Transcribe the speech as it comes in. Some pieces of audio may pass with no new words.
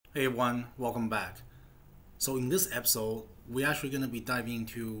Hey everyone, welcome back. So in this episode, we're actually going to be diving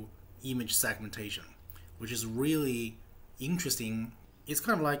into image segmentation, which is really interesting. It's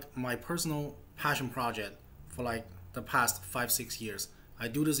kind of like my personal passion project for like the past 5-6 years. I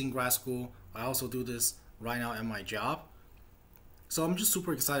do this in grad school. I also do this right now at my job. So I'm just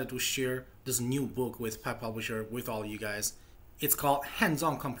super excited to share this new book with Pep Publisher with all you guys. It's called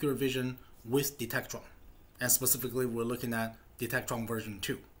Hands-on Computer Vision with Detectron. And specifically, we're looking at Detectron version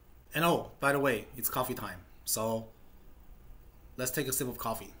 2. And oh, by the way, it's coffee time. So let's take a sip of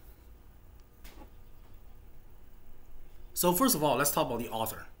coffee. So first of all, let's talk about the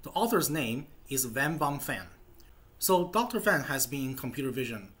author. The author's name is Van Fan. So Dr. Van has been in computer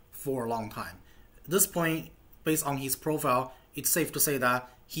vision for a long time. At this point, based on his profile, it's safe to say that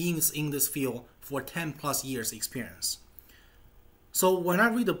he is in this field for 10 plus years experience. So when I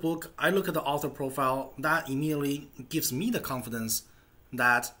read the book, I look at the author profile, that immediately gives me the confidence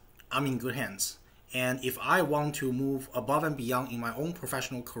that I'm in good hands. And if I want to move above and beyond in my own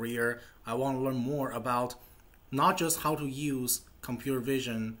professional career, I want to learn more about not just how to use computer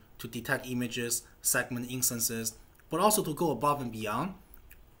vision to detect images, segment instances, but also to go above and beyond,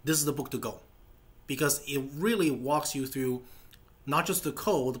 this is the book to go. Because it really walks you through not just the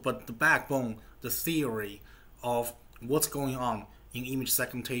code, but the backbone, the theory of what's going on in image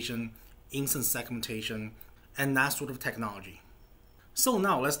segmentation, instance segmentation, and that sort of technology. So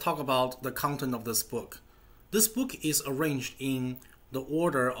now let's talk about the content of this book. This book is arranged in the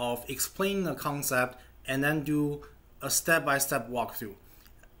order of explaining a concept and then do a step-by-step walkthrough.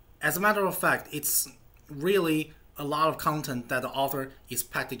 As a matter of fact, it's really a lot of content that the author is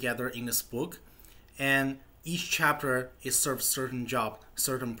packed together in this book, and each chapter is serves certain job,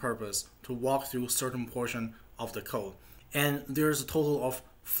 certain purpose to walk through certain portion of the code. And there's a total of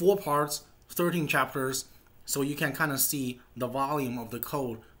 4 parts, 13 chapters, so you can kind of see the volume of the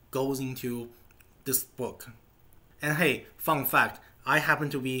code goes into this book. And hey, fun fact, I happen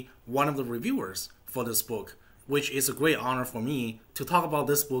to be one of the reviewers for this book, which is a great honor for me to talk about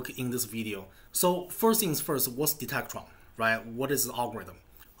this book in this video. So first things first, what's Detectron, right? What is the algorithm?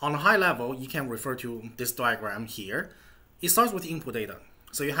 On a high level, you can refer to this diagram here. It starts with input data.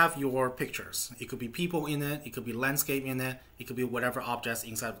 So you have your pictures. It could be people in it, it could be landscape in it, it could be whatever objects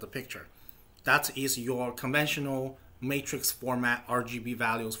inside of the picture. That is your conventional matrix format RGB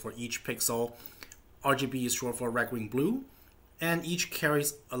values for each pixel. RGB is short for red, green, blue, and each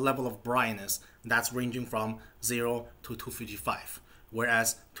carries a level of brightness that's ranging from 0 to 255,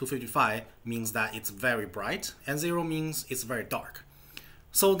 whereas 255 means that it's very bright and 0 means it's very dark.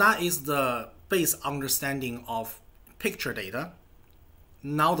 So that is the base understanding of picture data.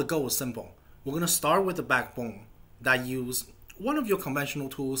 Now the goal is simple. We're going to start with the backbone that use one of your conventional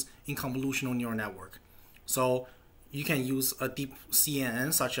tools in convolutional neural network. So you can use a deep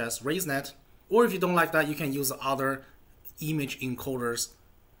CNN such as ResNet, or if you don't like that, you can use other image encoders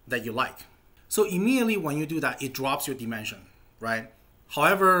that you like. So immediately when you do that, it drops your dimension, right?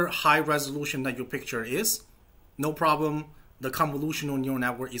 However high resolution that your picture is, no problem. The convolutional neural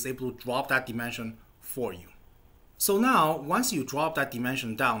network is able to drop that dimension for you. So now, once you drop that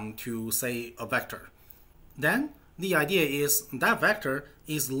dimension down to, say, a vector, then the idea is that vector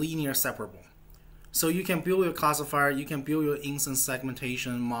is linear separable. So you can build your classifier, you can build your instance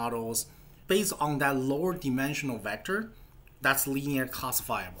segmentation models based on that lower dimensional vector that's linear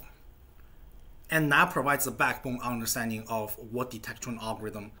classifiable. And that provides a backbone understanding of what Detectron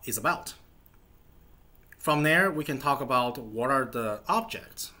algorithm is about. From there, we can talk about what are the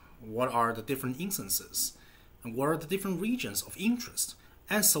objects, what are the different instances, and what are the different regions of interest,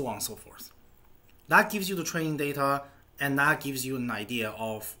 and so on and so forth. That gives you the training data, and that gives you an idea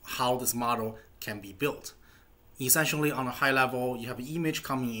of how this model can be built. Essentially, on a high level, you have an image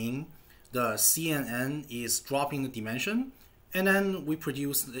coming in, the CNN is dropping the dimension, and then we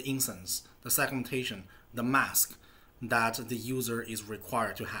produce the instance, the segmentation, the mask that the user is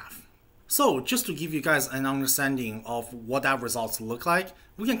required to have. So just to give you guys an understanding of what that results look like,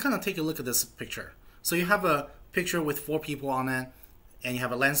 we can kind of take a look at this picture. So you have a picture with 4 people on it, and you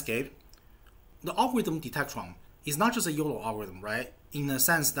have a landscape. The algorithm Detectron is not just a YOLO algorithm, right? In the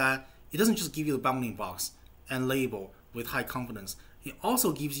sense that it doesn't just give you the bounding box and label with high confidence. It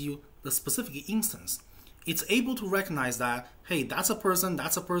also gives you the specific instance. It's able to recognize that, hey, that's a person,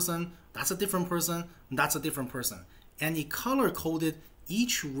 that's a person, that's a different person, that's a different person. And it color-coded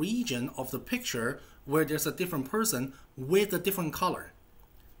each region of the picture where there's a different person with a different color.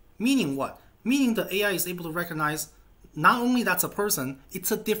 Meaning what? Meaning the AI is able to recognize not only that's a person,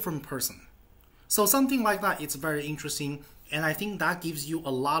 it's a different person. So something like that, it's very interesting, and I think that gives you a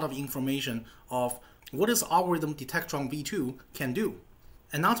lot of information of what this algorithm Detectron v2 can do.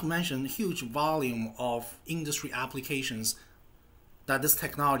 and not to mention huge volume of industry applications that this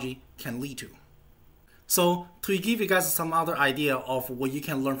technology can lead to. So to give you guys some other idea of what you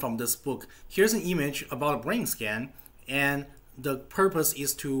can learn from this book, here's an image about a brain scan, and the purpose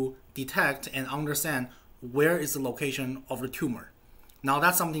is to detect and understand where is the location of the tumor. Now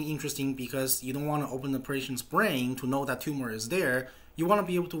that's something interesting because you don't want to open the patient's brain to know that tumor is there. You want to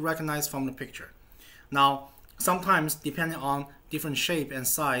be able to recognize from the picture. Now, sometimes depending on different shape and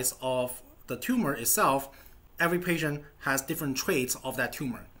size of the tumor itself, every patient has different traits of that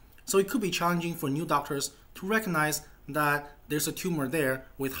tumor. So it could be challenging for new doctors to recognize that there's a tumor there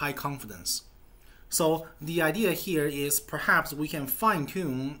with high confidence. So the idea here is perhaps we can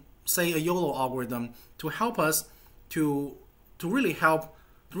fine-tune, say, a YOLO algorithm to help us to really help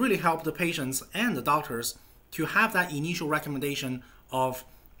the patients and the doctors to have that initial recommendation of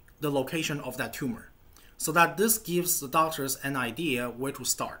the location of that tumor, so that this gives the doctors an idea where to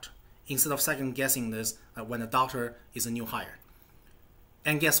start instead of second guessing this when the doctor is a new hire.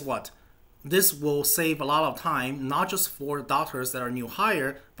 And guess what? This will save a lot of time, not just for doctors that are new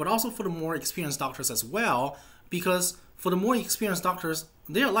hire, but also for the more experienced doctors as well, because for the more experienced doctors,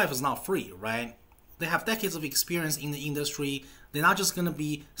 their life is not free, right? They have decades of experience in the industry. They're not just going to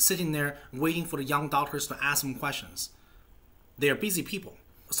be sitting there waiting for the young doctors to ask them questions. They are busy people.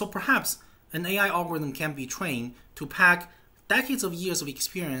 So perhaps an AI algorithm can be trained to pack decades of years of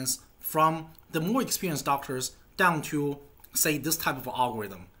experience from the more experienced doctors down to, say, this type of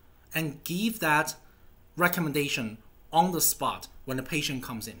algorithm, and give that recommendation on the spot when the patient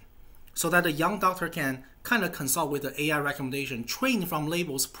comes in, so that a young doctor can kind of consult with the AI recommendation trained from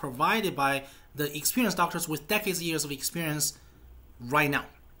labels provided by the experienced doctors with decades of years of experience right now.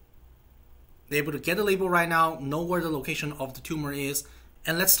 They're able to get the label right now, know where the location of the tumor is,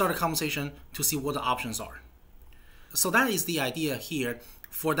 and let's start a conversation to see what the options are. So that is the idea here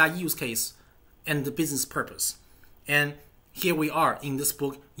for that use case and the business purpose. And here we are in this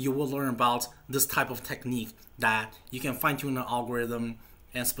book, you will learn about this type of technique that you can fine-tune an algorithm,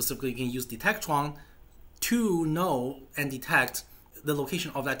 and specifically you can use Detectron to know and detect the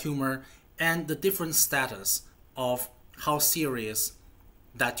location of that tumor and the different status of how serious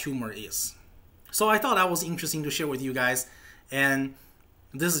that tumor is. So I thought that was interesting to share with you guys, and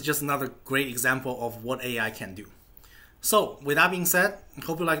this is just another great example of what AI can do. So with that being said, I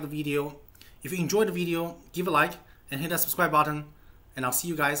hope you liked the video. If you enjoyed the video, give a like and hit that subscribe button, and I'll see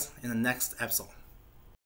you guys in the next episode.